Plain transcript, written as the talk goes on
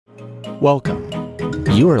Welcome.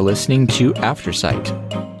 You are listening to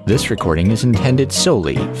Aftersight. This recording is intended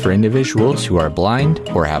solely for individuals who are blind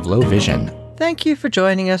or have low vision. Thank you for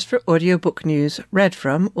joining us for Audiobook News, read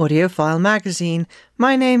from Audiophile Magazine.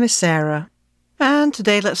 My name is Sarah. And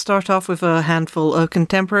today let's start off with a handful of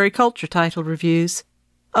contemporary culture title reviews.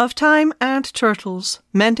 Of Time and Turtles,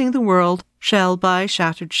 Mending the World, Shell by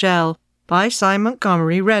Shattered Shell, by Cy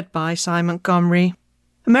Montgomery, read by Cy Montgomery.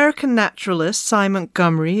 American naturalist Cy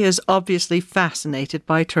Montgomery is obviously fascinated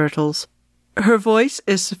by turtles. Her voice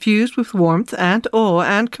is suffused with warmth and awe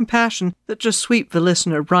and compassion that just sweep the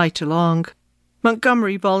listener right along.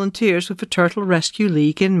 Montgomery volunteers with the Turtle Rescue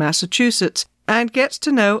League in Massachusetts and gets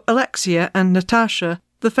to know Alexia and Natasha,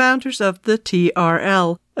 the founders of the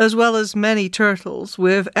TRL, as well as many turtles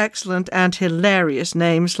with excellent and hilarious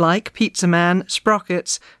names like Pizza Man,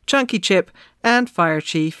 Sprockets, Chunky Chip, and Fire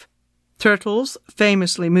Chief. Turtles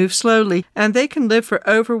famously move slowly, and they can live for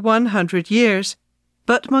over 100 years.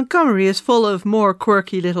 But Montgomery is full of more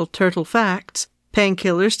quirky little turtle facts.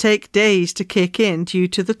 Painkillers take days to kick in due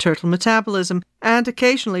to the turtle metabolism, and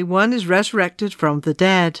occasionally one is resurrected from the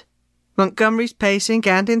dead. Montgomery's pacing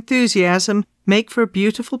and enthusiasm make for a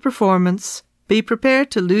beautiful performance. Be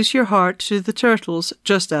prepared to lose your heart to the turtles,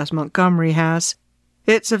 just as Montgomery has.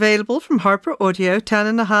 It's available from Harper Audio,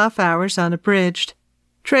 10.5 hours unabridged.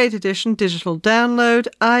 Trade edition digital download,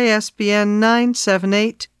 ISBN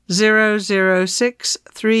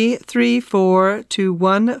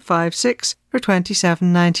 978-006-334-2156 for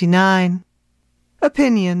 $27.99.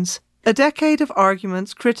 Opinions: A Decade of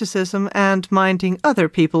Arguments, Criticism, and Minding Other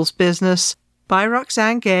People's Business, by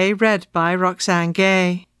Roxane Gay, read by Roxane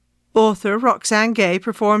Gay. Author Roxane Gay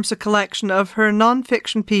performs a collection of her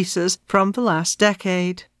non-fiction pieces from the last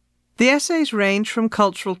decade. The essays range from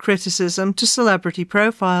cultural criticism to celebrity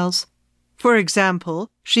profiles. For example,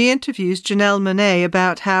 she interviews Janelle Monáe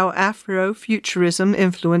about how Afrofuturism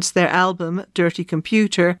influenced their album Dirty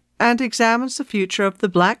Computer and examines the future of the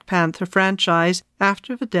Black Panther franchise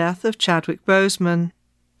after the death of Chadwick Boseman.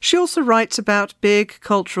 She also writes about big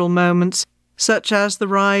cultural moments, such as the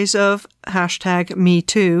rise of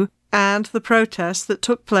 #MeToo and the protests that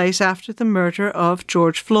took place after the murder of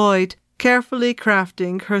George Floyd, carefully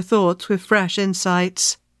crafting her thoughts with fresh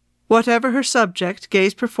insights. Whatever her subject,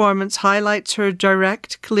 Gay's performance highlights her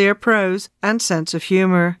direct, clear prose and sense of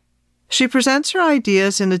humour. She presents her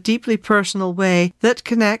ideas in a deeply personal way that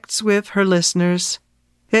connects with her listeners.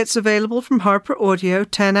 It's available from Harper Audio,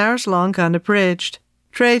 10 hours long unabridged.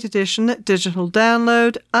 Trade edition digital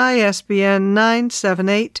download, ISBN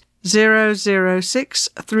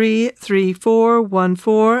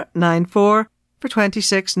 978-006-334-1494 for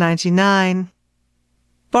 $26.99.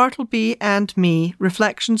 Bartleby and Me,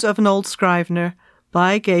 Reflections of an Old Scrivener,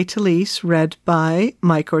 by Gay Talese, read by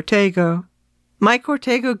Mike Ortego. Mike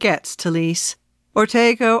Ortego gets Talese.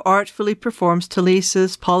 Ortego artfully performs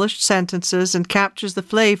Talese's polished sentences and captures the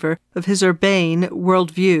flavour of his urbane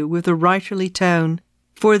worldview with a writerly tone.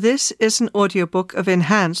 For this is an audiobook of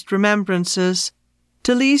enhanced remembrances.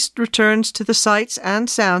 Talese returns to the sights and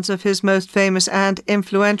sounds of his most famous and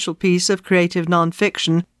influential piece of creative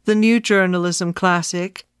non-fiction, the new journalism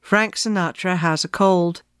classic, Frank Sinatra Has a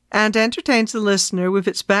Cold, and entertains the listener with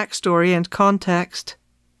its backstory and context.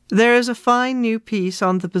 There is a fine new piece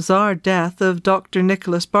on the bizarre death of Dr.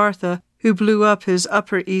 Nicholas Bartha, who blew up his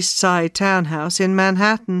Upper East Side townhouse in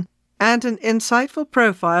Manhattan, and an insightful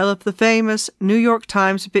profile of the famous New York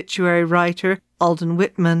Times obituary writer Alden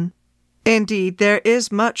Whitman. Indeed, there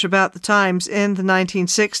is much about the Times in the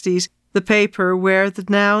 1960s, the paper where the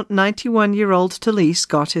now 91-year-old Talese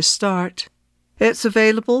got his start. It's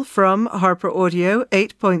available from Harper Audio,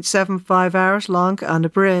 8.75 hours long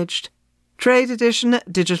unabridged. Trade edition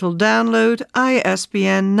digital download,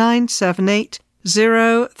 ISBN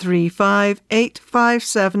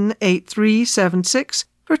 978-035-857-8376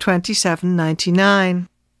 for $27.99.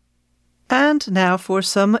 And now for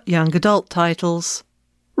some young adult titles.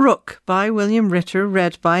 Rook by William Ritter,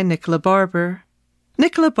 read by Nicola Barber.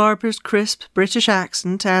 Nicola Barber's crisp British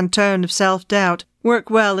accent and tone of self-doubt work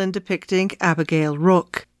well in depicting Abigail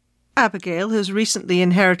Rook. Abigail has recently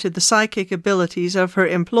inherited the psychic abilities of her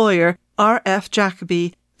employer, R.F.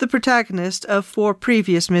 Jacobi, the protagonist of 4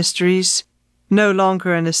 previous mysteries. No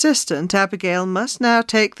longer an assistant, Abigail must now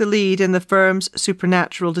take the lead in the firm's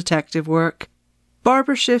supernatural detective work.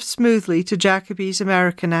 Barber shifts smoothly to Jacobi's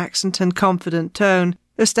American accent and confident tone,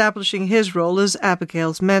 establishing his role as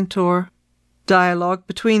Abigail's mentor. Dialogue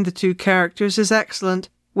between the two characters is excellent,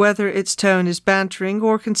 whether its tone is bantering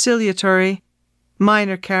or conciliatory.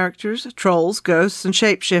 Minor characters, trolls, ghosts, and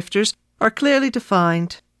shapeshifters are clearly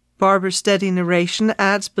defined. Barber's steady narration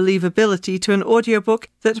adds believability to an audiobook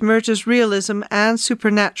that merges realism and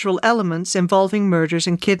supernatural elements involving murders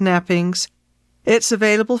and kidnappings. It's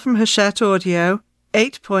available from Hachette Audio,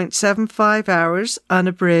 8.75 hours,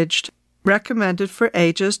 unabridged. Recommended for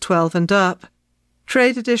ages 12 and up.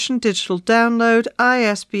 Trade edition digital download,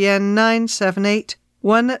 ISBN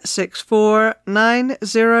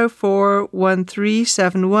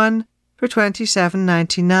 978-164-904-1371 for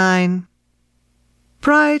 $27.99.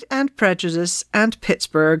 Pride and Prejudice and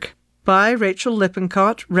Pittsburgh by Rachel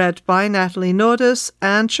Lippincott, read by Natalie Naudus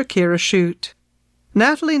and Shakira Shute.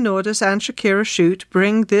 Natalie Naudus and Shakira Shute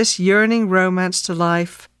bring this yearning romance to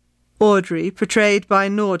life. Audrey, portrayed by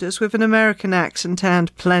Naudus with an American accent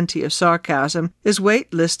and plenty of sarcasm, is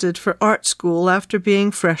waitlisted for art school after being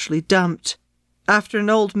freshly dumped. After an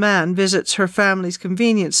old man visits her family's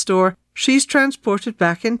convenience store, she's transported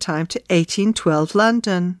back in time to 1812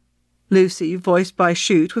 London. Lucy, voiced by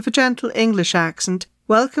Shute with a gentle English accent,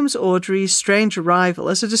 welcomes Audrey's strange arrival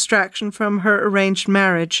as a distraction from her arranged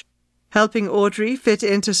marriage. Helping Audrey fit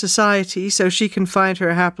into society so she can find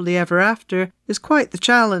her happily ever after is quite the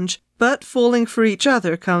challenge, but falling for each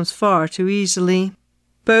other comes far too easily.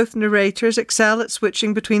 Both narrators excel at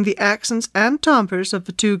switching between the accents and timbres of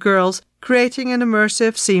the two girls, creating an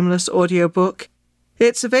immersive, seamless audiobook.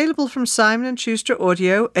 It's available from Simon & Schuster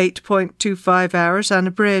Audio, 8.25 hours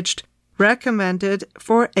unabridged. Recommended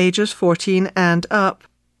for ages 14 and up.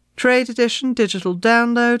 Trade edition digital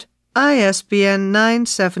download, ISBN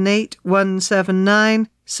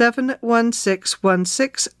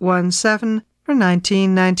 978-179-7161617 for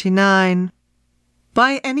 $19.99.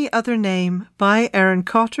 By Any Other Name by Aaron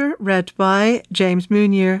Cotter, read by James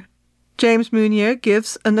Munier. James Munier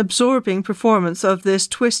gives an absorbing performance of this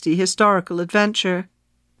twisty historical adventure.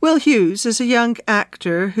 Will Hughes is a young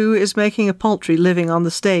actor who is making a paltry living on the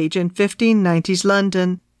stage in 1590s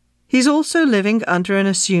London. He's also living under an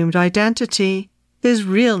assumed identity. His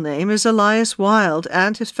real name is Elias Wilde,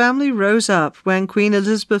 and his family rose up when Queen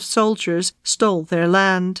Elizabeth's soldiers stole their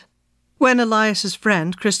land. When Elias's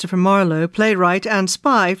friend Christopher Marlowe, playwright and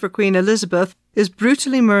spy for Queen Elizabeth, is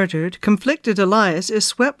brutally murdered, conflicted Elias is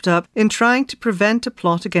swept up in trying to prevent a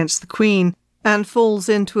plot against the Queen, and falls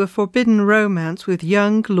into a forbidden romance with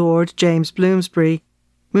young Lord James Bloomsbury.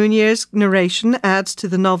 Munier's narration adds to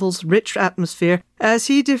the novel's rich atmosphere as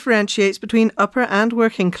he differentiates between upper and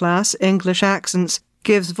working class English accents,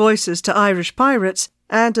 gives voices to Irish pirates,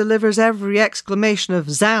 and delivers every exclamation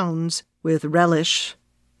of "zounds" with relish.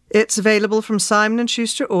 It's available from Simon &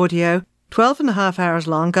 Schuster Audio, 12.5 hours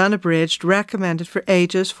long unabridged, recommended for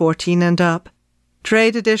ages 14 and up.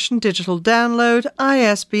 Trade edition digital download,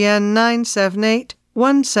 ISBN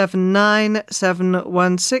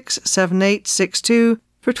 978-179-716-7862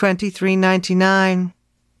 for $23.99.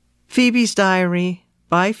 Phoebe's Diary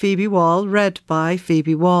by Phoebe Wall, read by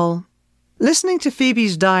Phoebe Wall. Listening to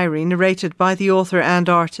Phoebe's Diary, narrated by the author and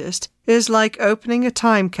artist, is like opening a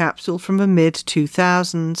time capsule from the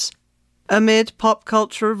mid-2000s. Amid pop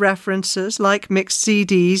culture references like mixed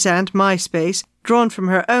CDs and MySpace, drawn from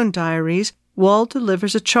her own diaries, Wall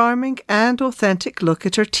delivers a charming and authentic look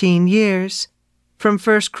at her teen years. From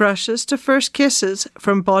first crushes to first kisses,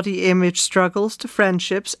 from body image struggles to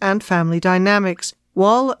friendships and family dynamics,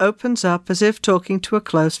 Wall opens up as if talking to a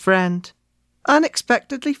close friend.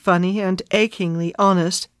 Unexpectedly funny and achingly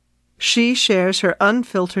honest, she shares her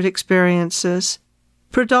unfiltered experiences.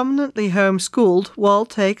 Predominantly homeschooled, Wall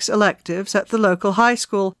takes electives at the local high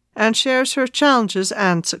school and shares her challenges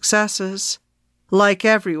and successes. Like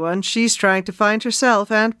everyone, she's trying to find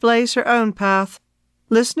herself and blaze her own path.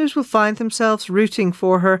 Listeners will find themselves rooting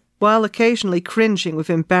for her, while occasionally cringing with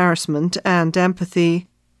embarrassment and empathy.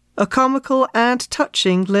 A comical and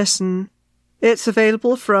touching listen. It's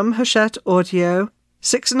available from Hachette Audio,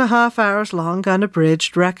 6.5 hours long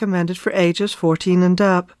unabridged, recommended for ages 14 and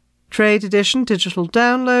up. Trade edition digital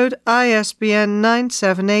download, ISBN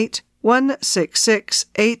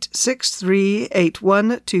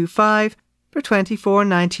 978-166-863-8125 for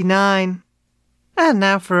 $24.99. And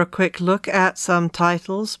now for a quick look at some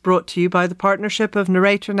titles brought to you by the partnership of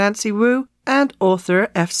narrator Nancy Wu and author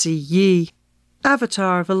F.C. Yee.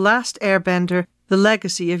 Avatar: The Last Airbender, The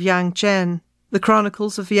Legacy of Yang Chen. The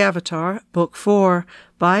Chronicles of the Avatar, Book 4,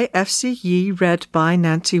 by F.C. Yee, read by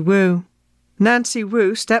Nancy Wu. Nancy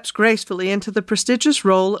Wu steps gracefully into the prestigious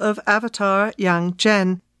role of Avatar Yang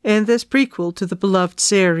Chen in this prequel to the beloved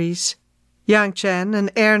series. Yang Chen, an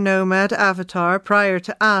air nomad avatar prior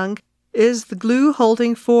to Aang, is the glue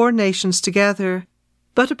holding 4 nations together.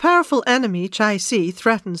 But a powerful enemy, Chai Si,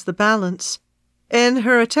 threatens the balance. In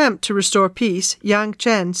her attempt to restore peace, Yang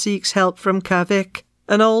Chen seeks help from Kavik,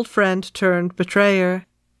 an old friend turned betrayer.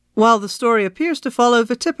 While the story appears to follow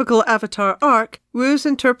the typical Avatar arc, Wu's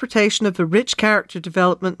interpretation of the rich character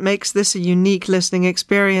development makes this a unique listening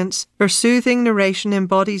experience. Her soothing narration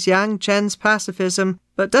embodies Yang Chen's pacifism,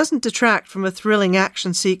 but doesn't detract from the thrilling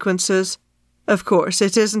action sequences. Of course,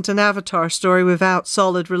 it isn't an Avatar story without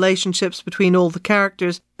solid relationships between all the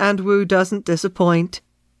characters, and Wu doesn't disappoint.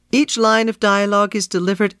 Each line of dialogue is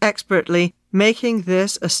delivered expertly, making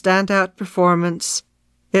this a standout performance.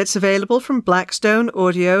 It's available from Blackstone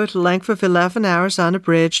Audio at a length of 11 hours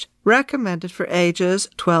unabridged, recommended for ages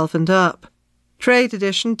 12 and up. Trade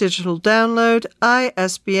edition digital download,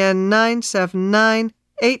 ISBN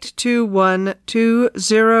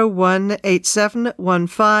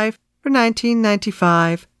 979-821-201-8715 for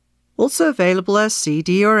 $19.95. Also available as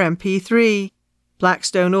CD or MP3.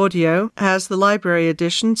 Blackstone Audio has the library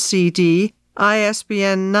edition CD,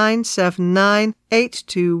 ISBN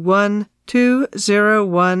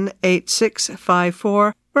 979-821-201-8654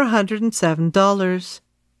 for $107.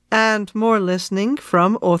 And more listening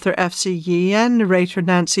from author F.C. Yee and narrator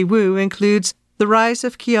Nancy Wu includes The Rise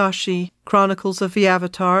of Kyoshi, Chronicles of the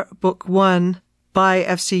Avatar, Book 1, by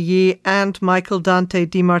F.C. Yee and Michael Dante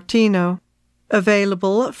DiMartino.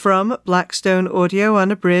 Available from Blackstone Audio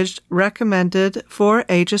Unabridged, recommended for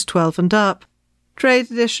ages 12 and up. Trade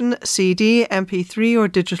edition CD, MP3 or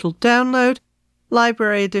digital download.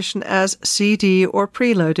 Library edition as CD or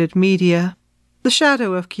preloaded media. The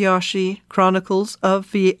Shadow of Kyoshi, Chronicles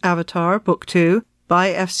of the Avatar, Book 2,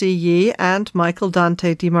 by F.C. Yee and Michael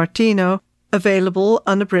Dante DiMartino, available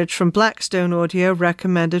unabridged from Blackstone Audio,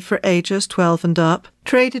 recommended for ages 12 and up.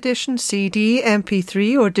 Trade edition CD,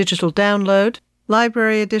 MP3 or digital download.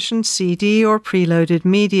 Library edition CD or preloaded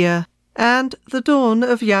media. And The Dawn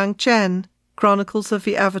of Yang Chen, Chronicles of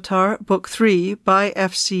the Avatar, Book 3, by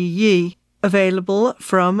F.C. Yee, available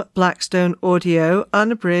from Blackstone Audio,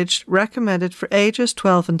 unabridged, recommended for ages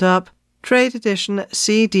 12 and up. Trade edition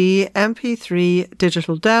CD, MP3,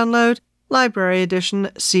 digital download. Library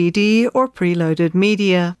edition CD or preloaded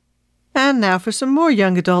media. And now for some more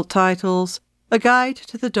young adult titles. A Guide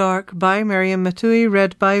to the Dark by Miriam Matui,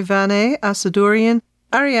 read by Vaneh Assadourian,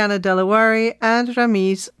 Ariana Delawari, and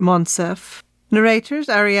Ramiz Monsef. Narrators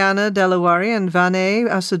Ariana Delawari and Vaneh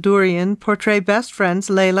Assadourian portray best friends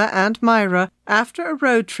Layla and Myra after a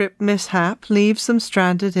road trip mishap leaves them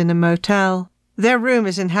stranded in a motel. Their room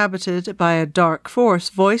is inhabited by a dark force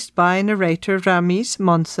voiced by narrator Ramiz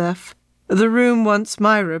Monsef. The room wants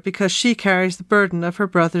Myra because she carries the burden of her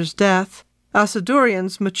brother's death.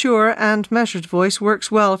 Assadourian's mature and measured voice works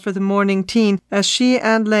well for the mourning teen as she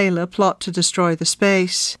and Layla plot to destroy the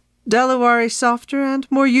space. Delawari's softer and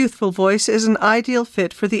more youthful voice is an ideal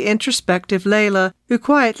fit for the introspective Layla, who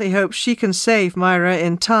quietly hopes she can save Myra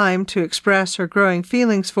in time to express her growing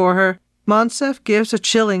feelings for her. Monsef gives a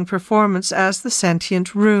chilling performance as the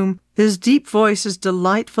sentient room. His deep voice is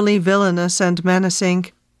delightfully villainous and menacing.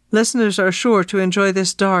 Listeners are sure to enjoy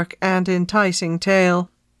this dark and enticing tale.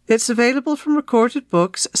 It's available from Recorded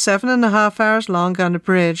Books, 7.5 hours long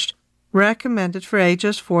unabridged. Recommended for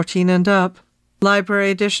ages 14 and up.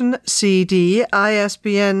 Library edition CD,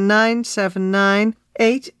 ISBN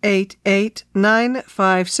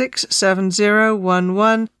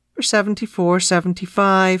 979-888-9567011 for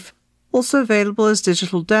 $74.75. Also available as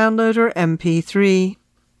digital download or MP3.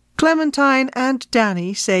 Clementine and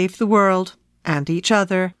Danny Save the World, and Each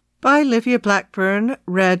Other, by Livia Blackburn,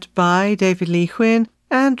 read by David Lee Huynh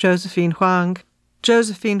and Josephine Huang.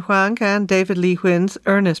 Josephine Huang and David Lee Huynh's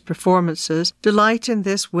earnest performances delight in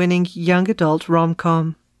this winning young adult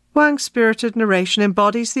rom-com. Huang's spirited narration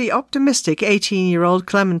embodies the optimistic 18-year-old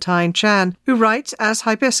Clementine Chan, who writes as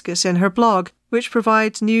Hibiscus in her blog, which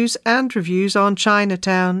provides news and reviews on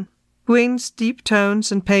Chinatown. Huynh's deep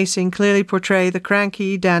tones and pacing clearly portray the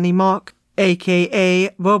cranky Danny Mok, a.k.a.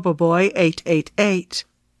 Boboiboy888.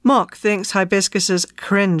 Mok thinks Hibiscus's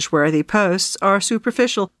cringe-worthy posts are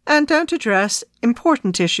superficial and don't address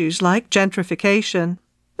important issues like gentrification.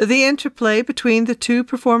 The interplay between the two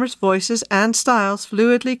performers' voices and styles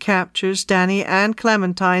fluidly captures Danny and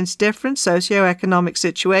Clementine's different socio-economic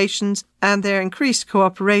situations and their increased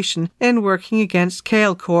cooperation in working against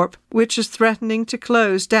Kale Corp, which is threatening to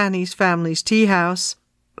close Danny's family's tea house.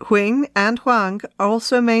 Huynh and Huang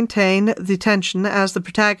also maintain the tension as the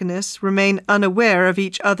protagonists remain unaware of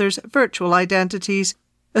each other's virtual identities,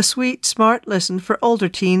 a sweet, smart listen for older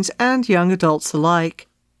teens and young adults alike.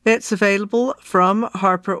 It's available from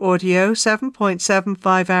Harper Audio,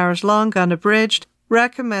 7.75 hours long unabridged,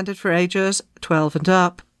 recommended for ages 12 and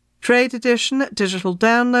up. Trade edition, digital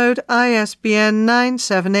download, ISBN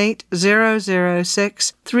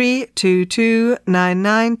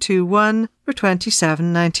 978-006-322-9921 for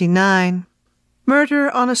 $27.99.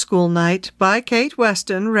 Murder on a School Night by Kate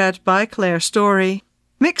Weston, read by Claire Story.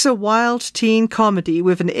 Mix a wild teen comedy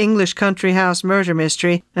with an English country house murder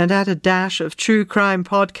mystery and add a dash of true crime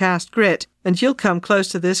podcast grit, and you'll come close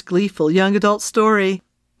to this gleeful young adult story.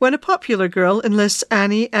 When a popular girl enlists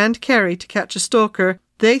Annie and Kerry to catch a stalker,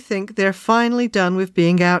 they think they're finally done with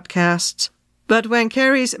being outcasts. But when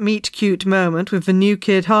Kerry's meet-cute moment with the new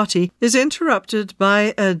kid hottie is interrupted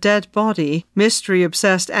by a dead body,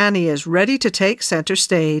 mystery-obsessed Annie is ready to take center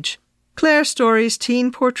stage. Claire Story's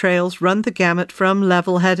teen portrayals run the gamut from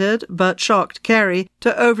level-headed but shocked Kerry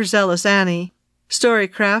to overzealous Annie. Story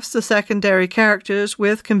crafts the secondary characters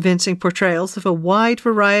with convincing portrayals of a wide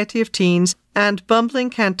variety of teens and bumbling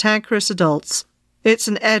cantankerous adults. It's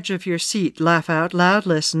an edge-of-your-seat, laugh-out-loud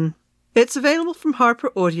listen. It's available from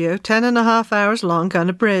Harper Audio, 10.5 hours long,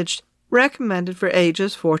 unabridged. Recommended for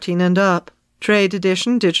ages 14 and up. Trade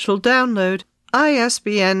edition digital download.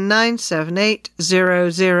 ISBN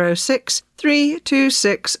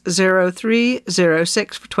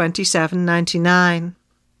 978-006-3260306 for $27.99.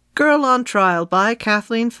 Girl on Trial by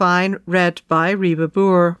Kathleen Fine, read by Reba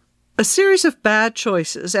Boer. A series of bad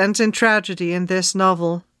choices ends in tragedy in this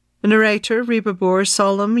novel. The narrator, Reba Boer's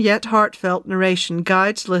solemn yet heartfelt narration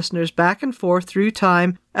guides listeners back and forth through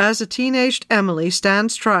time as a teenaged Emily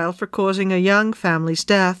stands trial for causing a young family's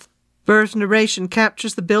death. Boer's narration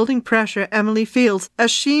captures the building pressure Emily feels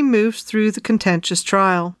as she moves through the contentious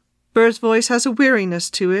trial. Boer's voice has a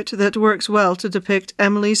weariness to it that works well to depict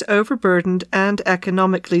Emily's overburdened and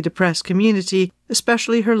economically depressed community,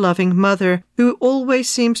 especially her loving mother, who always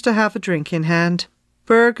seems to have a drink in hand.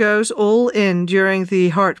 Boer goes all in during the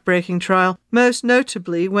heartbreaking trial, most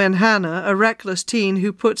notably when Hannah, a reckless teen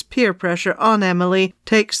who puts peer pressure on Emily,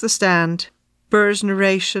 takes the stand. Boer's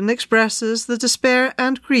narration expresses the despair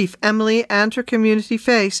and grief Emily and her community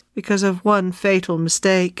face because of one fatal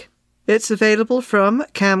mistake. It's available from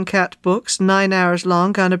Camcat Books, 9 hours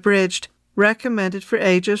long, unabridged, recommended for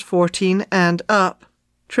ages 14 and up.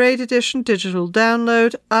 Trade edition digital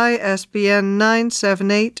download, ISBN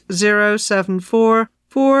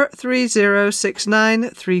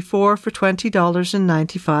 978-074-4306934 for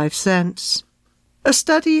 $20.95. A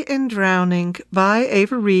Study in Drowning by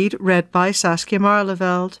Ava Reed, read by Saskia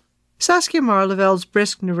Marleveld. Saskia Marleveld's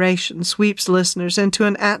brisk narration sweeps listeners into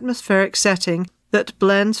an atmospheric setting that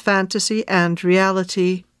blends fantasy and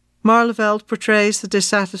reality. Marleveld portrays the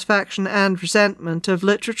dissatisfaction and resentment of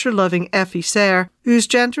literature-loving Effie Sayre, whose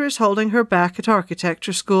gender is holding her back at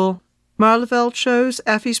architecture school. Marleveld shows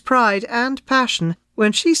Effie's pride and passion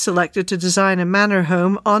when she's selected to design a manor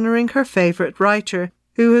home honouring her favourite writer,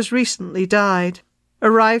 who has recently died.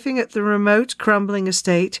 Arriving at the remote, crumbling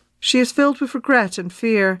estate, she is filled with regret and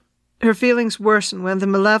fear. Her feelings worsen when the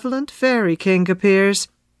malevolent Fairy King appears.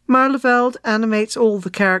 Marleveld animates all the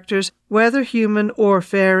characters, whether human or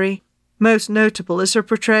fairy. Most notable is her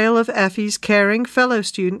portrayal of Effie's caring fellow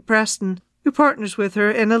student Preston, who partners with her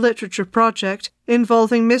in a literature project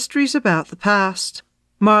involving mysteries about the past.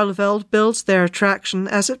 Marleveld builds their attraction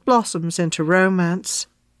as it blossoms into romance.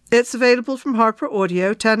 It's available from Harper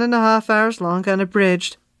Audio, 10.5 hours long,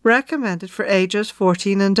 unabridged, recommended for ages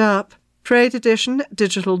 14 and up. Trade edition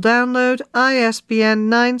digital download, ISBN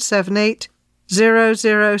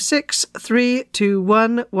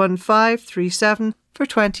 978-006-3211537 for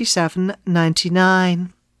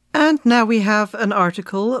 $27.99. And now we have an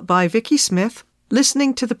article by Vicky Smith,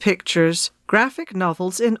 Listening to the Pictures, Graphic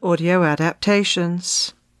Novels in Audio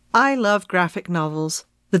Adaptations. I love graphic novels.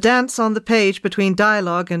 The dance on the page between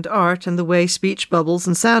dialogue and art and the way speech bubbles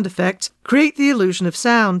and sound effects create the illusion of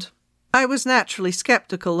sound. I was naturally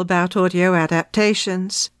skeptical about audio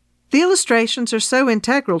adaptations. The illustrations are so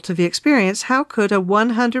integral to the experience, how could a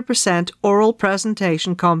 100% oral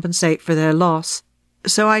presentation compensate for their loss?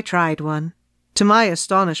 So I tried one. To my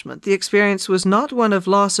astonishment, the experience was not one of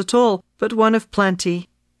loss at all, but one of plenty.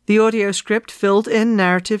 The audio script filled in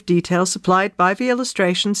narrative details supplied by the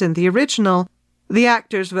illustrations in the original. The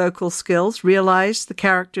actors' vocal skills realized the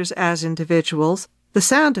characters as individuals. The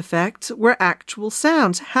sound effects were actual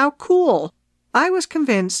sounds. How cool! I was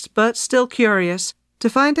convinced, but still curious. To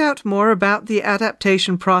find out more about the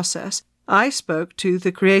adaptation process, I spoke to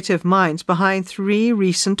the creative minds behind 3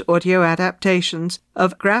 recent audio adaptations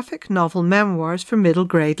of graphic novel memoirs for middle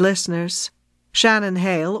grade listeners. Shannon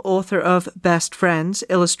Hale, author of Best Friends,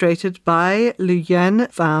 illustrated by Luyen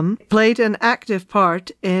Pham, played an active part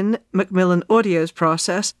in Macmillan Audio's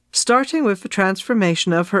process, starting with the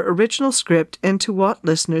transformation of her original script into what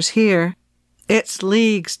listeners hear. It's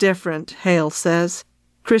leagues different, Hale says.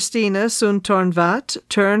 Christina Sundtornvat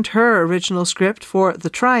turned her original script for The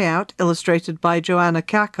Tryout, illustrated by Joanna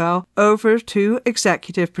Kakao, over to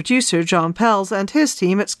executive producer John Pells and his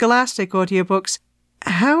team at Scholastic Audiobooks.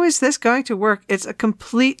 How is this going to work? It's a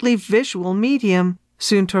completely visual medium,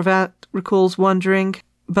 Sundtornvat recalls wondering.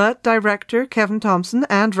 But director Kevin Thompson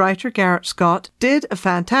and writer Garrett Scott did a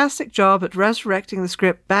fantastic job at resurrecting the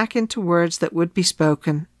script back into words that would be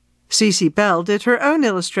spoken. Cece Bell did her own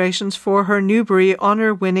illustrations for her Newbery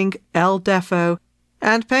Honor-winning El Defo,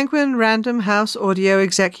 and Penguin Random House audio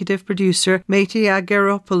executive producer Meti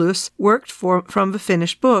Ageropoulos worked from the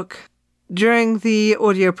finished book. During the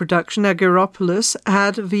audio production, Ageropoulos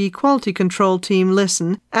had the quality control team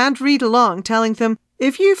listen and read along, telling them,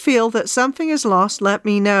 "If you feel that something is lost, let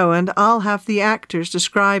me know, and I'll have the actors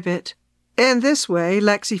describe it." In this way,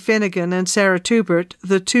 Lexi Finnegan and Sarah Tubert,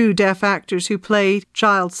 the two deaf actors who played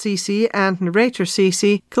child Cece and narrator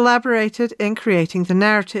Cece, collaborated in creating the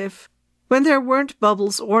narrative. When there weren't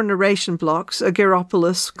bubbles or narration blocks,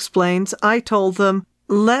 Ageropoulos explains, I told them,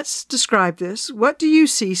 "Let's describe this. What do you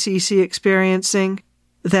see Cece experiencing?"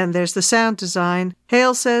 Then there's the sound design.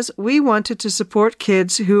 Hale says, "We wanted to support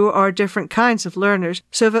kids who are different kinds of learners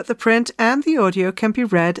so that the print and the audio can be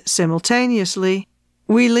read simultaneously.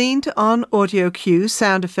 We leaned on audio cues,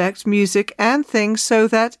 sound effects, music, and things so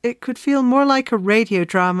that it could feel more like a radio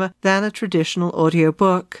drama than a traditional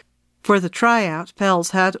audiobook." For The Tryout, Pells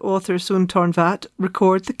had author Sundtornvat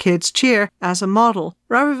record the kids' cheer as a model,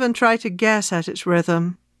 rather than try to guess at its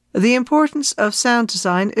rhythm. The importance of sound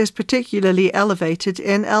design is particularly elevated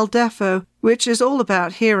in El Defo, which is all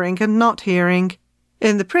about hearing and not hearing.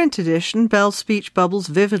 In the print edition, Bell's speech bubbles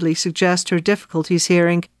vividly suggest her difficulties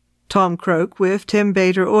hearing. Tom Croak, with Tim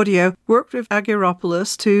Bader Audio, worked with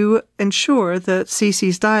Ageropoulos to ensure that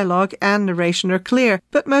Cece's dialogue and narration are clear,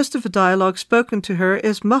 but most of the dialogue spoken to her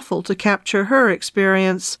is muffled to capture her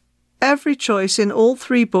experience. Every choice in all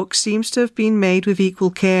three books seems to have been made with equal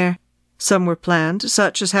care. Some were planned,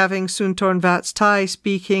 such as having Sundtornvat's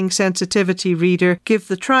Thai-speaking sensitivity reader give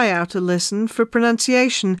The Tryout a listen for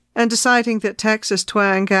pronunciation, and deciding that Texas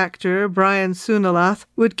twang actor Brian Sunalath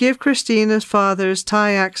would give Christina's father's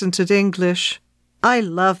Thai-accented English. "I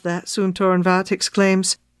love that," Sundtornvat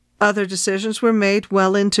exclaims. Other decisions were made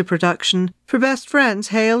well into production. For Best Friends,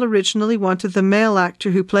 Hale originally wanted the male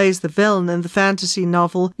actor who plays the villain in the fantasy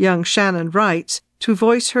novel Young Shannon Writes to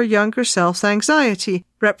voice her younger self's anxiety,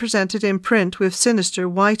 represented in print with sinister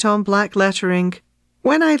white-on-black lettering.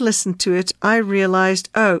 When I listened to it, I realized,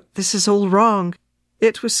 oh, this is all wrong.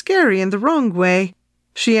 It was scary in the wrong way.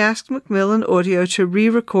 She asked Macmillan Audio to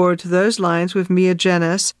re-record those lines with Mia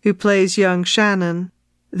Genes, who plays young Shannon.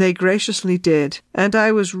 They graciously did, and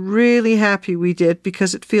I was really happy we did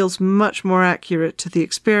because it feels much more accurate to the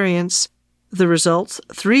experience. The results,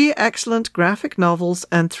 3 excellent graphic novels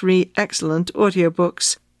and 3 excellent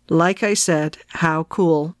audiobooks. Like I said, how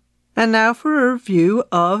cool. And now for a review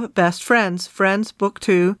of Best Friends, Friends Book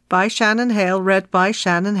 2 by Shannon Hale, read by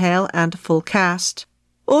Shannon Hale and a full cast.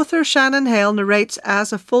 Author Shannon Hale narrates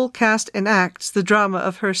as a full cast enacts the drama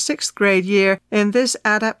of her 6th grade year in this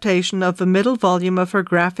adaptation of the middle volume of her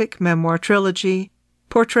graphic memoir trilogy.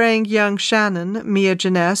 Portraying young Shannon, Mia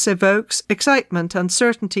Genes evokes excitement,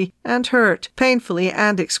 uncertainty, and hurt painfully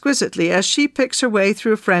and exquisitely as she picks her way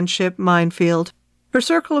through a friendship minefield. Her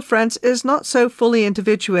circle of friends is not so fully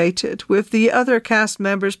individuated, with the other cast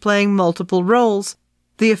members playing multiple roles.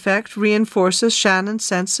 The effect reinforces Shannon's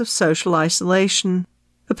sense of social isolation.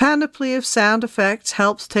 A panoply of sound effects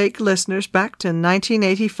helps take listeners back to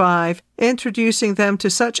 1985, introducing them to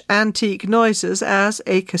such antique noises as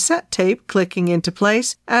a cassette tape clicking into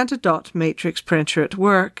place and a dot matrix printer at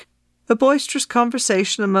work. A boisterous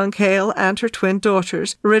conversation among Hale and her twin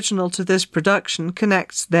daughters, original to this production,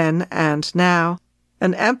 connects then and now.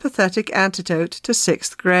 An empathetic antidote to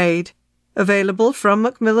 6th grade. Available from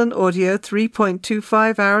Macmillan Audio,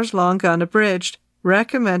 3.25 hours long unabridged.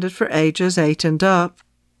 Recommended for ages 8 and up.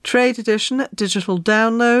 Trade edition, digital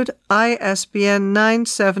download, ISBN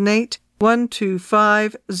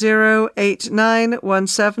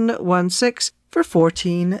 978-125-089-1716 for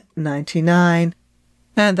 $14.99.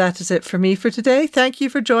 And that is it for me for today. Thank you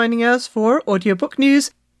for joining us for Audiobook News.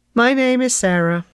 My name is Sarah.